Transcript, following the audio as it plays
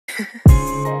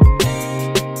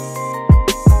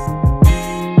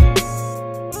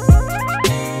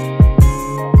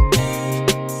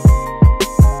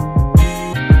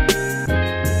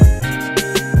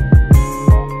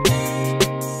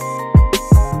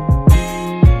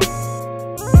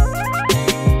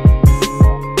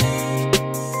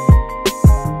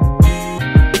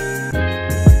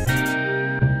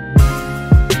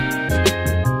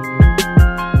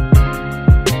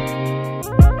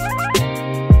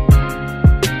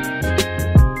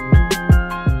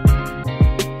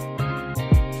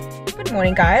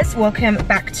Morning guys, welcome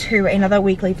back to another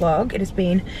weekly vlog. It has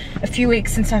been a few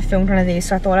weeks since I filmed one of these,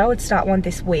 so I thought I would start one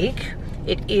this week.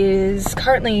 It is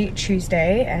currently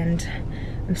Tuesday and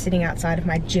I'm sitting outside of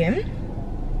my gym.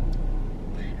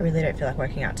 I really don't feel like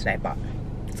working out today, but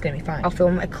it's gonna be fine. I'll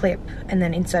film a clip and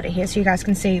then insert it here so you guys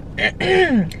can see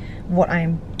what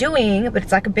I'm doing, but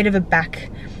it's like a bit of a back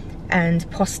and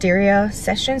posterior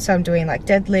session. So I'm doing like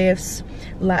deadlifts,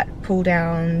 lat pull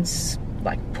downs,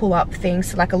 like pull-up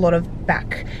things, so like a lot of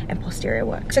back and posterior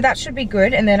work. So that should be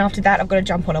good, and then after that I've got to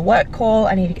jump on a work call.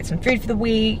 I need to get some food for the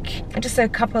week and just a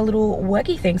couple of little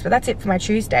worky things, but that's it for my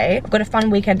Tuesday. I've got a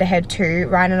fun weekend ahead too.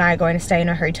 Ryan and I are going to stay in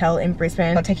a hotel in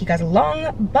Brisbane. I'll take you guys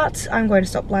along, but I'm going to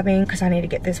stop blabbing because I need to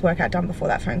get this workout done before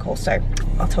that phone call, so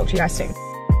I'll talk to you guys soon.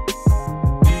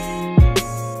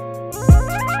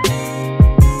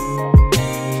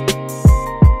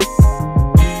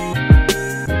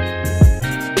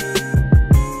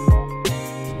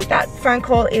 Phone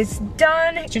call is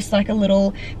done. Just like a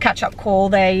little catch-up call.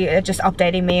 They are just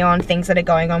updating me on things that are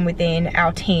going on within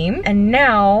our team. And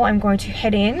now I'm going to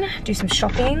head in, do some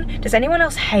shopping. Does anyone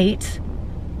else hate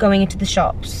going into the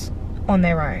shops on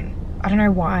their own? I don't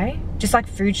know why. Just like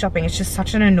food shopping, it's just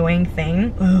such an annoying thing.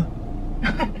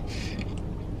 But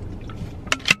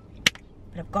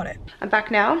I've got it. I'm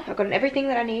back now. I've gotten everything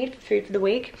that I need for food for the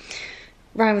week.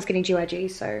 Ryan was getting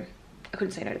GYG, so I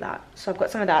couldn't say no to that. So I've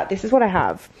got some of that. This is what I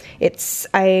have. It's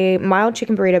a mild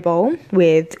chicken burrito bowl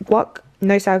with guac,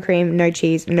 no sour cream, no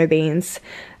cheese, no beans,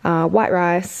 white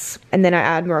rice, and then I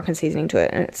add Moroccan seasoning to it,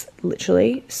 and it's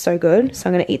literally so good. So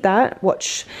I'm gonna eat that,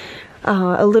 watch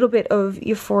a little bit of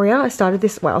Euphoria. I started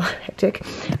this, well, hectic.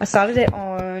 I started it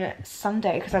on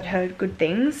Sunday because I'd heard good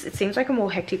things. It seems like a more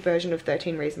hectic version of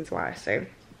 13 Reasons Why, so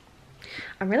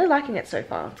I'm really liking it so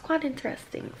far. It's quite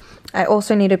interesting. I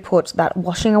also need to put that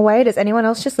washing away. Does anyone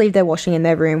else just leave their washing in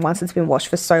their room once it's been washed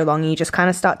for so long and you just kind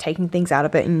of start taking things out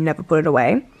of it and you never put it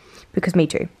away? Because me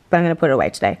too, but I'm going to put it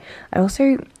away today. I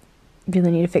also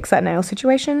really need to fix that nail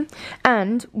situation.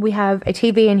 And we have a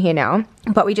TV in here now,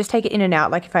 but we just take it in and out.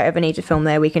 Like if I ever need to film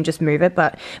there, we can just move it.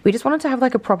 But we just wanted to have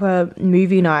like a proper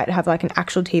movie night, have like an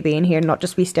actual TV in here, not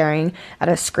just be staring at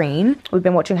a screen. We've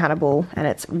been watching Hannibal and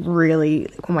it's really,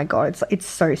 oh my God, it's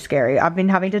so scary. I've been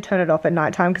having to turn it off at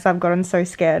nighttime because I've gotten so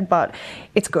scared, but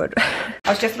it's good. I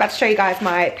was just about to show you guys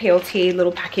my PLT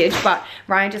little package, but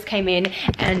Ryan just came in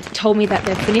and told me that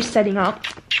they've finished setting up.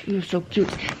 You're so cute.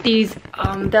 These,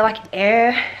 they're like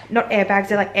not airbags,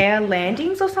 they're like air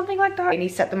landings or something like that. And he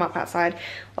set them up outside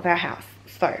of our house.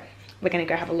 So we're gonna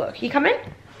go have a look. You come in?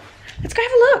 Let's go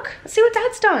have a look. Let's see what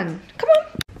Dad's done. Come on.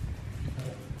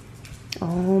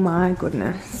 Oh my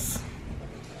goodness.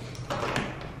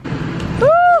 Woo!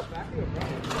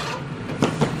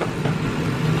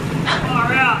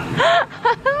 Far out.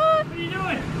 What are you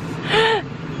doing?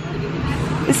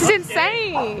 This is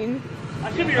insane.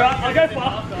 I should be right. I'll go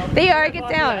far. Theo, get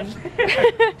down.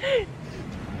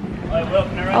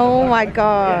 Oh my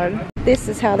God. This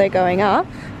is how they're going up.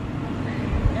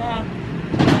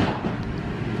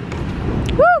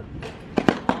 Woo!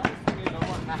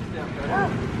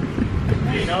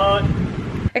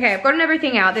 Okay, I've gotten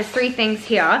everything out. There's 3 things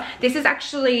here. This is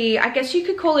actually, I guess you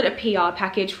could call it a PR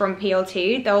package from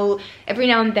PLT. They'll every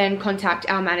now and then contact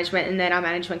our management, and then our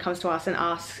management comes to us and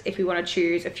asks if we want to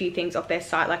choose a few things off their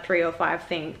site, like 3 to 5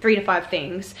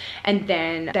 things, and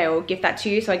then they'll give that to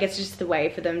you. So I guess it's just the way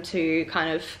for them to kind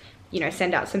of, you know,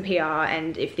 send out some PR,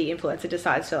 and if the influencer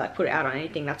decides to like put it out on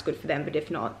anything, that's good for them, but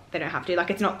if not, they don't have to. Like,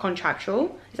 it's not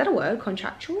contractual. Is that a word?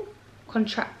 Contractual?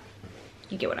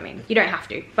 You get what I mean. You don't have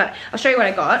to, but I'll show you what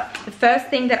I got. The first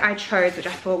thing that I chose, which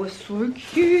I thought was so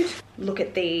cute. Look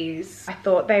at these. I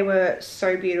thought they were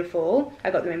so beautiful. I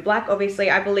got them in black,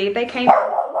 obviously. I believe they came,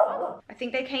 I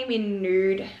think they came in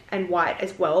nude and white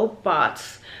as well, but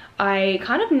I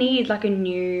kind of need like a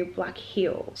new black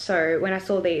heel. So when I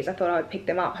saw these, I thought I would pick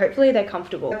them up. Hopefully they're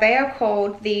comfortable. They are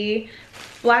called the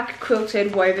Black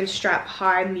Quilted Woven Strap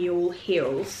High Mule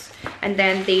Heels. And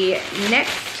then the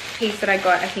next piece that I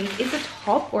got, I think, is a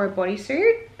top or a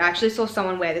bodysuit. I actually saw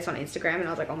someone wear this on Instagram and I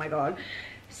was like, oh my God,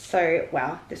 So,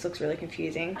 wow, this looks really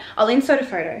confusing. I'll insert a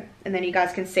photo and then you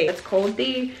guys can see. It's called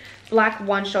the black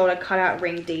one shoulder cutout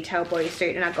ring detail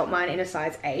bodysuit, and I got mine in a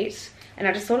size 8. And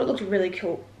I just thought it looked really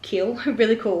cool,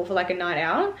 really cool for like a night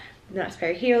out. Nice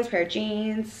pair of heels, pair of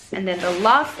jeans. And then the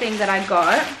last thing that I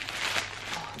got,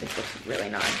 oh, this looks really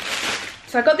nice.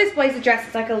 So I got this blazer dress.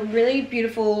 It's like a really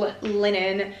beautiful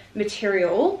linen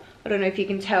material. I don't know if you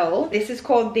can tell. This is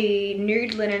called the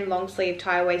nude linen long sleeve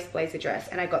tie waist blazer dress,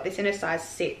 and I got this in a size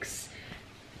 6.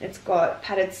 It's got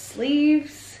padded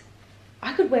sleeves.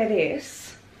 I could wear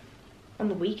this on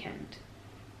the weekend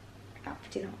out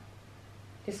for dinner.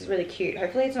 This is really cute.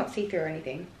 Hopefully it's not see-through or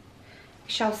anything.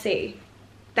 We shall see.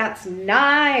 That's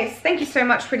nice. Thank you so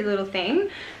much, pretty little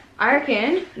thing. I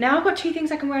reckon now I've got 2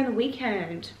 things I can wear on the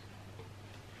weekend.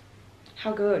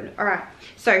 How good. All right,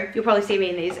 so you'll probably see me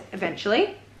in these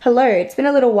eventually. Hello, it's been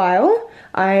a little while.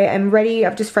 I am ready.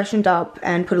 I've just freshened up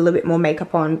and put a little bit more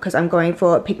makeup on because I'm going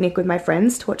for a picnic with my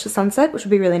friends to watch the sunset, which will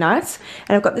be really nice.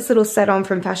 And I've got this little set on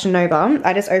from Fashion Nova.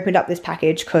 I just opened up this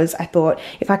package because I thought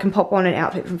if I can pop on an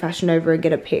outfit from Fashion Nova and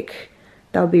get a pic,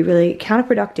 that would be really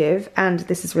counterproductive, and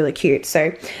this is really cute.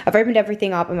 So I've opened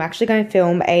everything up. I'm actually going to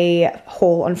film a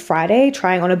haul on Friday,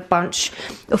 trying on a bunch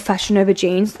of Fashion Nova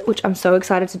jeans, which I'm so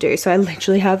excited to do. So I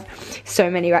literally have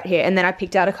so many right here. And then I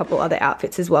picked out a couple other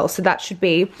outfits as well. So that should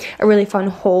be a really fun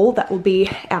haul that will be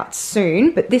out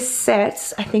soon. But this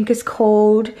set, I think, is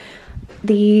called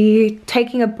the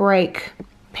Taking a Break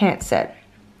pant set.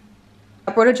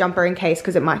 I brought a jumper in case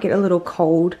because it might get a little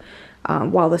cold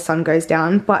while the sun goes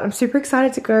down, but I'm super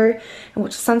excited to go and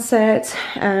watch the sunset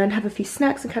and have a few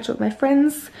snacks and catch up with my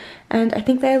friends, and I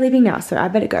think they're leaving now, so I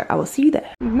better go. I will see you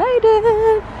there. Made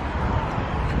it!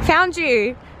 Found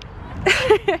you!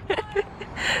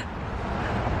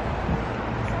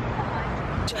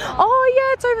 Oh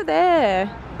yeah, it's over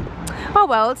there. Oh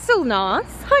well, it's still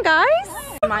nice. Hi guys!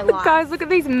 My life. Guys, look at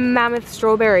these mammoth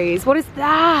strawberries. What is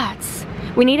that?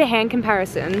 We need a hand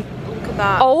comparison. Look at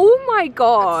that. Oh my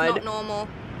god. It's not normal.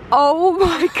 Oh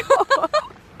my god.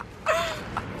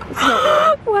 It's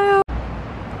not normal. Wow.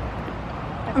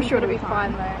 I'm sure it'll be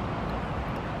fine though.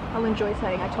 I'll enjoy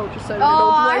saying I told you so.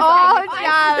 Oh,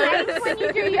 Jazz. When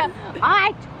you do your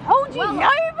I told you, well,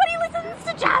 nobody listens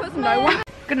to Jazz. No one.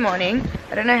 Good morning.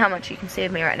 I don't know how much you can see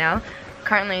of me right now.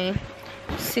 Currently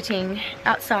sitting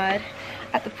outside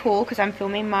at the pool because I'm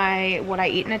filming my what I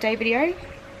eat in a day video.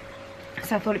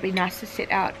 So I thought it'd be nice to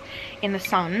sit out in the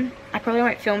sun. I probably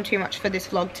won't film too much for this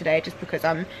vlog today just because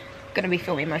I'm going to be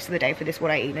filming most of the day for this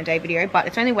what I eat in a day video, but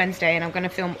it's only Wednesday and I'm going to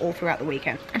film all throughout the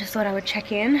weekend. I just thought I would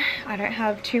check in. I don't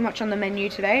have too much on the menu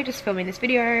today, just filming this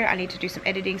video. I need to do some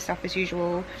editing stuff as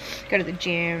usual, go to the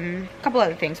gym, a couple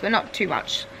other things, but not too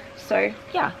much. So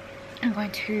yeah, I'm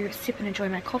going to sip and enjoy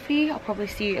my coffee. I'll probably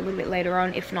see you a little bit later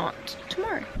on, if not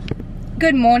tomorrow.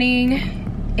 Good morning.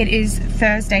 It is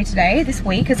Thursday today. This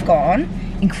week has gone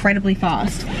incredibly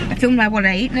fast. I filmed my what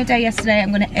I eat in a day yesterday.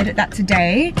 I'm going to edit that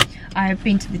today. I've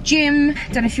been to the gym,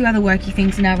 done a few other worky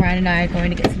things, and now Ryan and I are going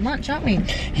to get some lunch, aren't we?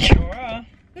 Sure are.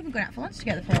 We haven't gone out for lunch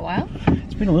together for a while.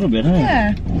 It's been a little bit, hasn't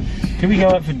it? Yeah. Could we go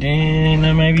out for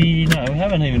dinner maybe? No, we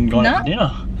haven't even gone out for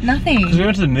dinner. Nothing. Because we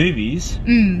went to the movies,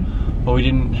 but we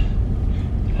didn't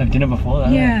have dinner before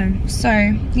that. Yeah, so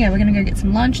yeah, we're going to go get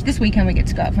some lunch. This weekend we get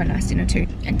to go out for a nice dinner too.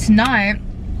 And tonight,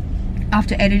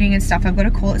 after editing and stuff, I've got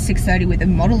a call at 6:30 with a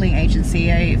modelling agency,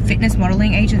 a fitness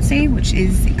modelling agency, which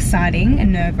is exciting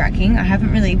and nerve-wracking. I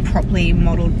haven't really properly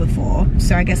modelled before,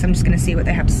 so I guess I'm just going to see what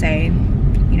they have to say. You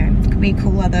know, it could be a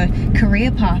cool other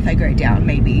career path I go down,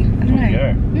 maybe. I don't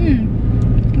know.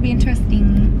 Could be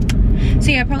interesting.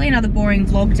 So yeah, probably another boring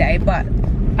vlog day, but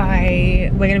we're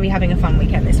going to be having a fun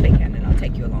weekend this weekend, and I'll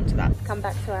take you along to that. Come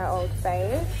back to our old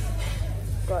fave.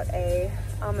 Got a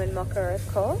almond mocha, of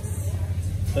course.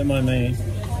 Don't mind me.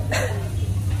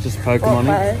 Just Pokemon.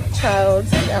 My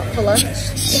child's out for lunch.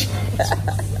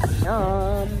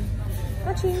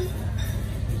 Matching.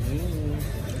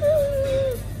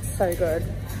 So good.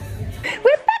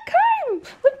 We're back home.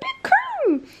 We're back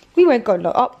home. We won't go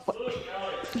up.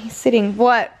 He's sitting.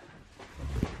 What?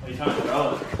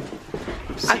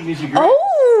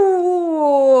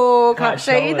 Oh, can't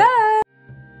show you that.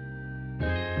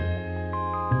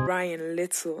 Ryan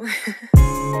Little.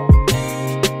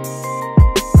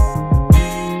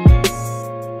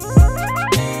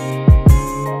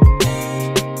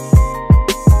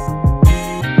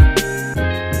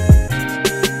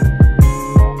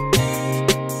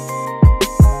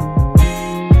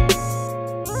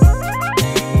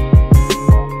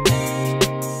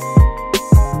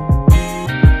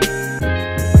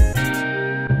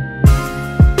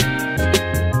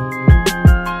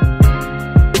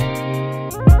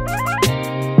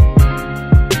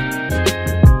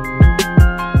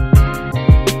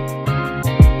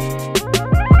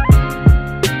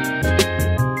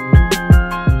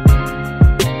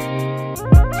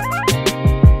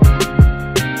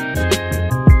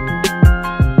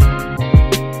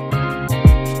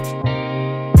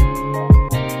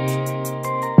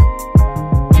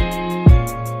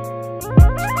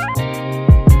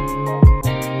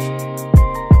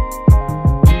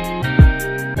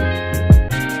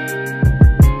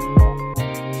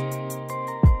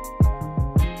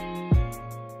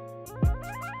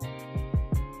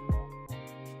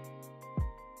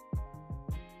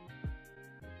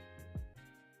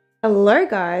 Hello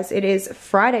guys, it is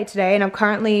Friday today and I'm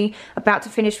currently about to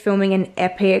finish filming an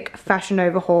epic Fashion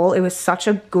Nova haul. It was such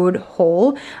a good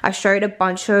haul. I showed a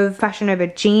bunch of Fashion Nova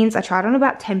jeans. I tried on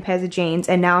about 10 pairs of jeans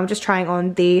and now I'm just trying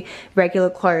on the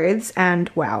regular clothes and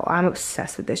wow, I'm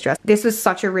obsessed with this dress. This was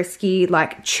such a risky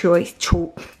like choice.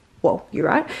 Well, you're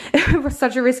right. It was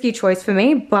such a risky choice for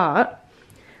me, but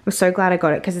I'm so glad I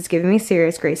got it because it's giving me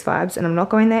serious Grease vibes and I'm not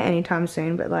going there anytime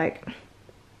soon, but like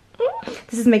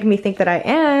this is making me think that I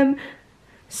am.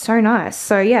 So nice.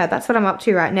 So yeah, that's what I'm up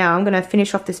to right now. I'm gonna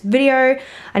finish off this video.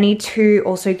 I need to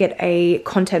also get a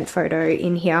content photo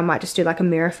in here. I might just do like a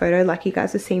mirror photo like you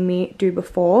guys have seen me do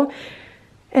before.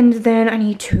 And then I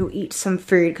need to eat some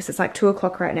food because it's like 2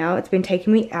 o'clock right now. It's been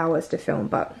taking me hours to film,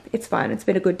 but it's fine. It's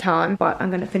been a good time. But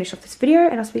I'm gonna finish off this video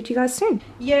and I'll speak to you guys soon.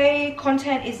 Yay,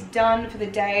 content is done for the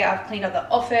day. I've cleaned up the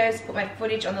office, put my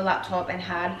footage on the laptop and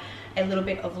had a little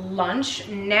bit of lunch.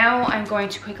 Now I'm going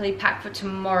to quickly pack for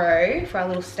tomorrow for our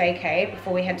little staycay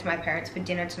before we head to my parents for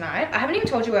dinner tonight. I haven't even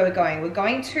told you where we're going. We're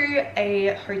going to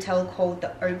a hotel called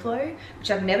the Oglo, which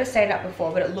I've never stayed at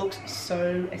before, but it looks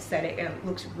so aesthetic and it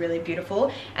looks really beautiful.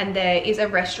 And there is a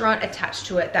restaurant attached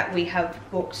to it that we have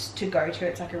booked to go to.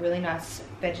 It's like a really nice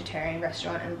vegetarian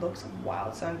restaurant and it looks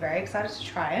wild, so I'm very excited to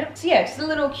try it. So yeah, just a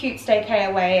little cute staycay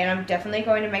away, and I'm definitely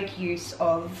going to make use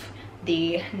of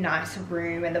the nice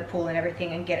room and the pool and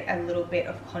everything and get a little bit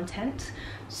of content.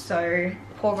 So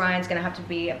poor Ryan's gonna have to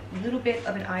be a little bit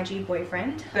of an IG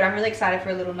boyfriend, but I'm really excited for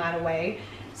a little night away.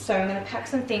 So I'm gonna pack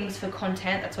some things for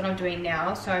content. That's what I'm doing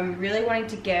now. So I'm really wanting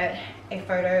to get a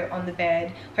photo on the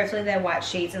bed. Hopefully they're white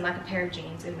sheets and like a pair of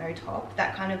jeans and no top,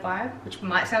 that kind of vibe, which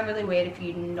might sound really weird if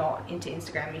you're not into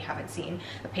Instagram and you haven't seen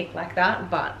a pic like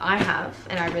that, but I have,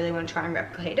 and I really want to try and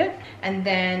replicate it. And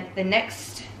then the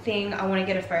next thing I want to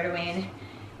get a photo in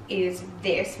is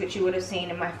this, which you would have seen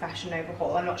in my Fashion Nova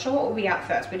haul. I'm not sure what will be out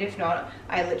first, but if not,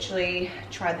 I literally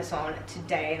tried this on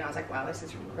today and I was like, wow, this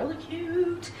is really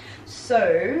cute.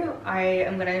 So I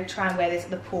am gonna try and wear this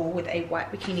at the pool with a white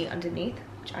bikini underneath,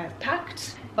 which I have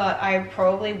packed. But I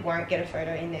probably won't get a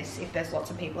photo in this if there's lots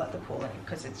of people at the pool,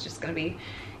 because it's just gonna be,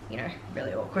 you know,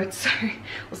 really awkward. So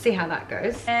we'll see how that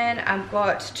goes. And I've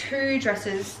got 2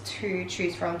 dresses to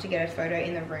choose from to get a photo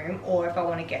in the room, or if I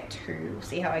want to get 2, we'll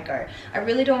see how I go. I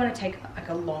really don't want to take like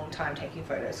a long time taking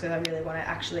photos because I really want to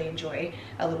actually enjoy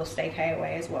a little staycay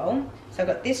away as well. So I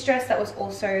got this dress that was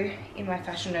also in my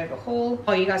Fashion Nova haul.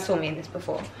 Oh, you guys saw me in this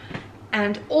before.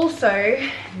 And also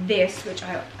this, which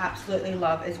I absolutely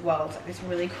love as well. It's like this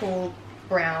really cool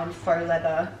brown faux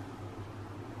leather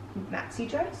maxi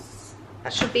dress.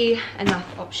 That should be enough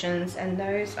options, and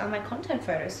those are my content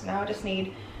photos. So now I just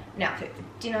need an outfit for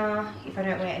dinner if I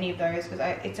don't wear any of those, because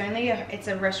it's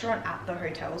a restaurant at the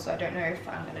hotel, so I don't know if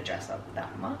I'm gonna dress up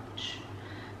that much.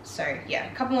 So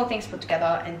yeah, a couple more things put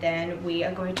together and then we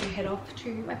are going to head off to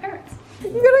my parents. You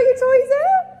got all your toys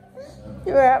out?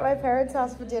 We're at my parents'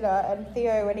 house for dinner, and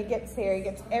Theo, when he gets here, he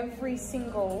gets every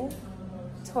single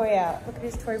toy out. Look at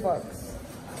his toy box.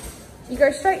 You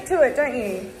go straight to it, don't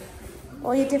you?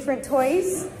 All your different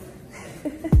toys.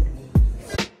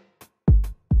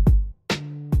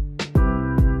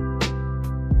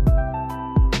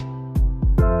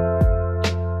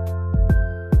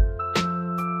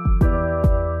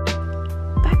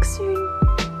 Back soon.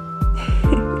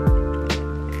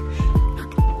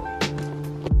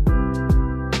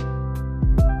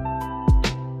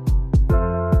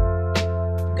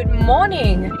 Good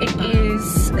morning. It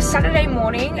is Saturday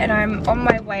morning and I'm on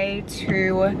my way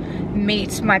to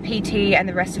meet my PT and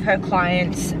the rest of her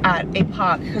clients at a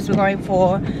park because we're going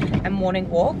for a morning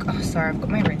walk. Oh, sorry, I've got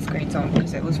my red screens on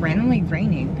because it was randomly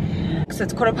raining. So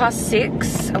it's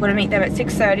 6:15. I'm gonna meet them at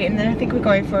 6:30 and then I think we're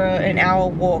going for an hour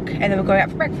walk and then we're going out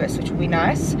for breakfast, which will be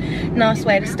nice. Nice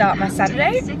way to start my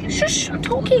Saturday. Shush, I'm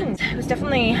talking. It was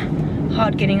definitely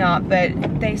hard getting up, but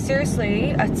they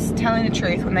seriously are telling the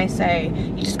truth when they say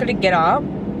you just gotta get up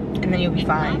and then you'll be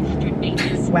fine.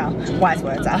 Well, wise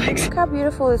words, Alex. Look how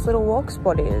beautiful this little walk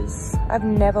spot is. I've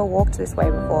never walked this way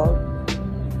before.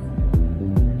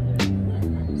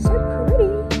 So pretty.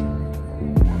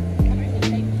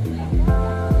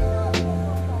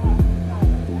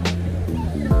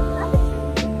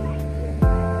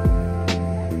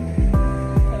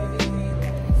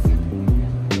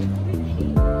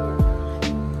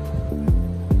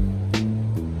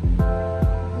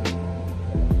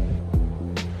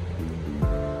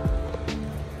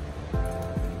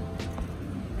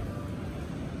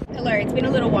 Hello, it's been a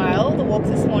little while. The walk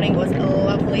this morning was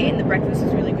lovely and the breakfast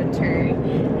was really good too.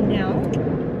 Now,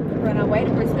 we're on our way to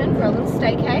Brisbane for a little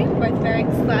staycay. We're both very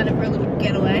excited for a little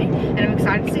getaway, and I'm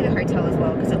excited to see the hotel as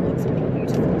well because it looks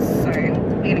beautiful. So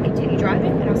we're gonna continue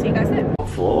driving and I'll see you guys there.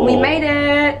 Floor. We made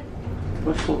it.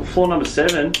 We're floor number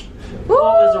 7. Woo!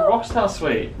 Oh, there's a Rockstar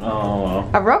suite. Oh, well.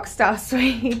 A Rockstar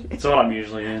suite. That's what I'm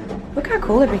usually in. Look how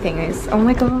cool everything is. Oh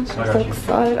my gosh, I'm so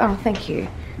excited. Oh, thank you.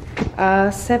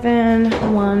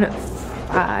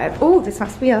 715. Oh, this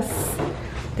must be us.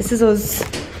 This is us.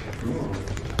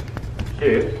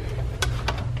 Cute.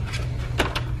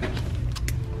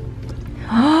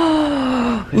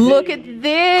 Look at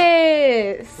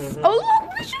this. Oh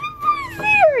look, we should have put it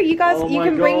there. You guys, you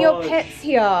can bring your pets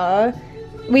here.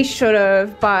 We should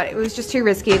have, but it was just too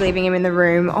risky leaving him in the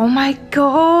room. Oh my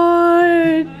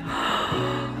god.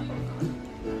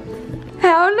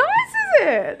 How nice is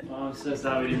it? Oh, I'm so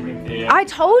sad we didn't bring him. I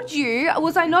told you.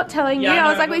 Was I not telling you? I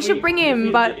was like, we should bring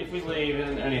him, but if we leave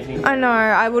and anything. I know,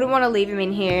 I wouldn't want to leave him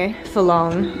in here for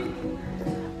long.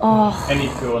 Oh. Any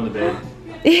poo on the bed.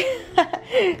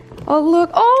 Oh look,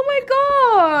 oh my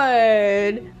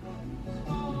god.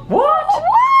 What?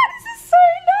 This is so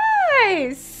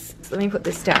nice. Let me put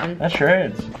this down. That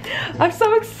shreds. I'm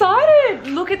so excited.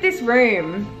 Look at this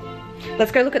room.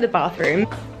 Let's go look at the bathroom.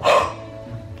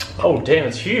 Oh damn,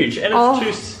 it's huge. And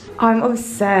it's I'm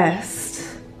obsessed.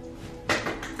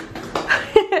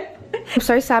 I'm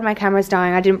so sad my camera's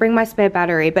dying. I didn't bring my spare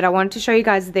battery, but I wanted to show you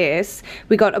guys this.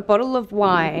 We got a bottle of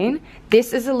wine.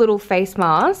 This is a little face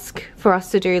mask for us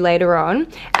to do later on.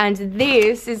 And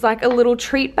this is like a little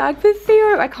treat bag for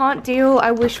Theo. I can't deal.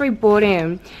 I wish we bought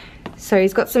him. So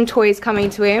he's got some toys coming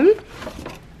to him.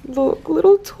 Look,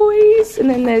 little toys. And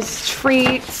then there's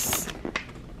treats.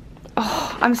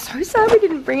 Oh, I'm so sad we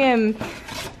didn't bring him.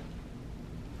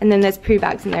 And then there's poo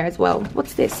bags in there as well.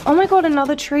 What's this? Oh my god,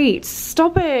 another treat.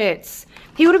 Stop it.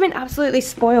 He would have been absolutely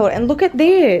spoiled. And look at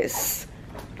this.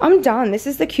 I'm done. This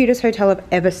is the cutest hotel I've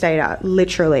ever stayed at,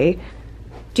 literally.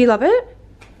 Do you love it?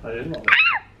 I didn't love it.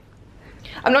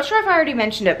 I'm not sure if I already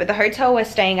mentioned it, but the hotel we're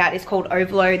staying at is called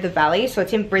Overlook the Valley, so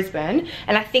it's in Brisbane,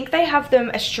 and I think they have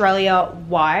them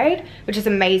Australia-wide, which is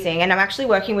amazing, and I'm actually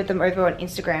working with them over on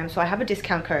Instagram, so I have a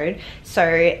discount code. So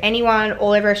anyone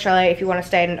all over Australia, if you want to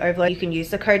stay at an Overlook, you can use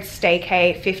the code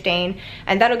Staycay15,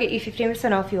 and that'll get you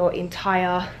 15% off your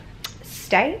entire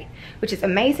stay, which is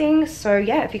amazing. So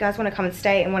yeah, if you guys want to come and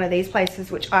stay in one of these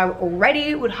places, which I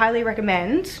already would highly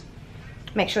recommend,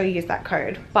 make sure you use that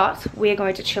code. But we're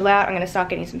going to chill out. I'm going to start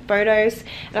getting some photos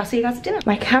and I'll see you guys at dinner.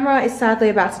 My camera is sadly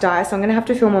about to die, so I'm going to have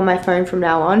to film on my phone from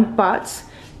now on, but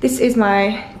this is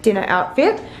my dinner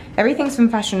outfit. Everything's from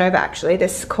Fashion Nova actually.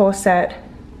 This corset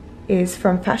is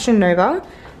from Fashion Nova.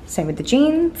 Same with the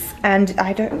jeans. And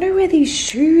I don't know where these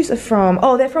shoes are from.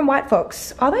 Oh, they're from White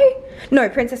Fox. Are they? No,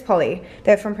 Princess Polly.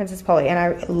 They're from Princess Polly and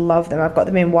I love them. I've got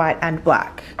them in white and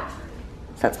black.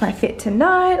 That's my fit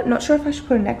tonight. I'm not sure if I should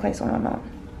put a necklace on or not.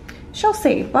 Shall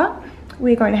see, but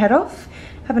we're going to head off,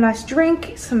 have a nice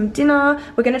drink, some dinner.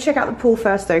 We're going to check out the pool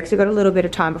first though, because we've got a little bit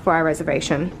of time before our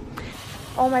reservation.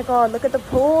 Oh my god, look at the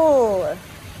pool.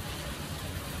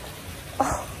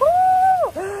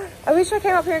 Oh, I wish I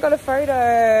came up here and got a photo.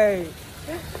 I'm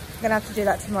going to have to do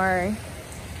that tomorrow.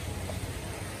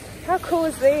 How cool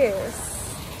is this?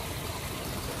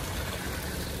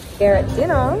 Here at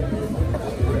dinner.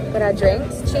 Got our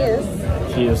drinks. Cheers.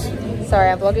 Cheers. Sorry,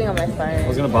 I'm vlogging on my phone. I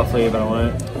was gonna buffalo you, but I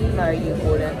won't. No, you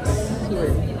wouldn't. You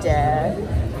wouldn't dare.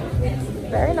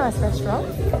 Very nice restaurant.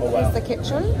 Oh, wow. Here's the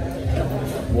kitchen.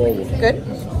 Whoa. Good?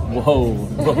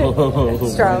 Whoa.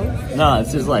 Strong. Nah,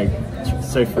 it's just like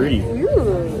so fruity.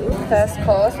 Ooh. First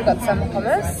course, we've got some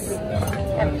hummus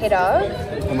and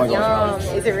pita. Oh my gosh.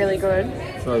 Yum. Is it really good?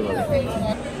 So good.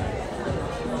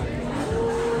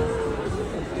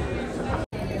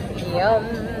 Yum.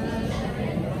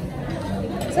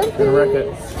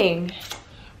 Something.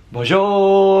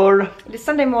 Bonjour. It is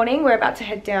Sunday morning. We're about to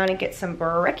head down and get some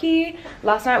brekkie.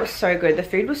 Last night was so good. The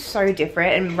food was so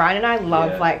different, and Ryan and I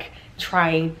love like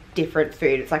trying different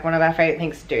food. It's like one of our favorite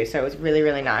things to do, so it was really,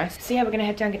 really nice. So yeah, we're gonna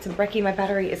head down and get some brekkie. My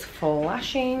battery is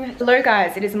flashing. Hello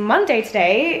guys, it is Monday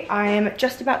today. I am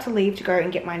just about to leave to go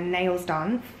and get my nails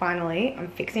done. Finally, I'm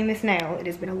fixing this nail. It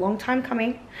has been a long time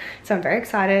coming, so I'm very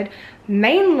excited.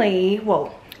 Mainly,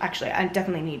 well, actually, I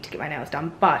definitely need to get my nails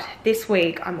done, but this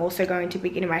week I'm also going to be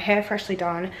getting my hair freshly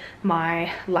done,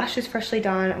 my lashes freshly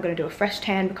done. I'm going to do a fresh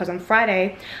tan because on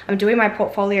Friday I'm doing my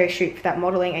portfolio shoot for that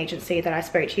modeling agency that I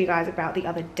spoke to you guys about the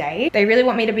other day. They really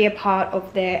want me to be a part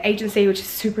of their agency, which is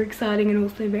super exciting and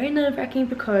also very nerve-wracking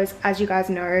because, as you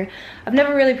guys know, I've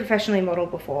never really professionally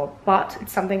modeled before, but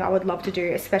it's something I would love to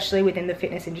do, especially within the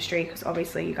fitness industry, because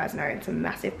obviously you guys know it's a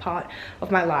massive part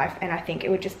of my life, and I think it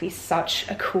would just be such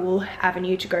a cool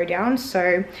avenue to go down.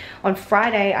 So on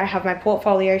Friday I have my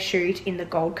portfolio shoot in the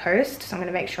Gold Coast, so I'm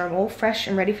going to make sure I'm all fresh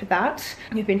and ready for that.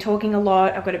 We've been talking a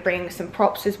lot. I've got to bring some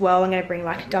props as well. I'm going to bring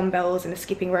like dumbbells and a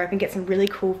skipping rope and get some really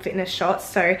cool fitness shots.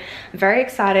 So I'm very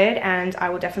excited, and I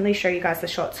will definitely show you guys the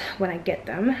shots when I get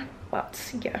them.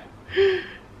 But yeah,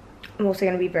 I'm also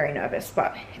going to be very nervous,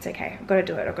 but it's okay. I've got to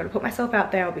do it. I've got to put myself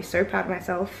out there. I'll be so proud of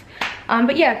myself.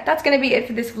 But yeah, that's going to be it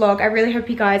for this vlog. I really hope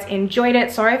you guys enjoyed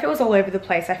it. Sorry if it was all over the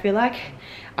place. I feel like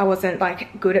I wasn't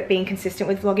like good at being consistent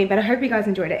with vlogging, but I hope you guys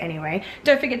enjoyed it anyway.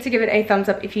 Don't forget to give it a thumbs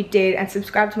up if you did, and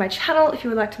subscribe to my channel if you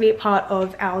would like to be a part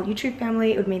of our YouTube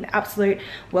family. It would mean the absolute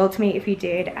world to me if you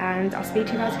did, and I'll speak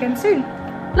to you guys again soon.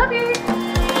 Love you!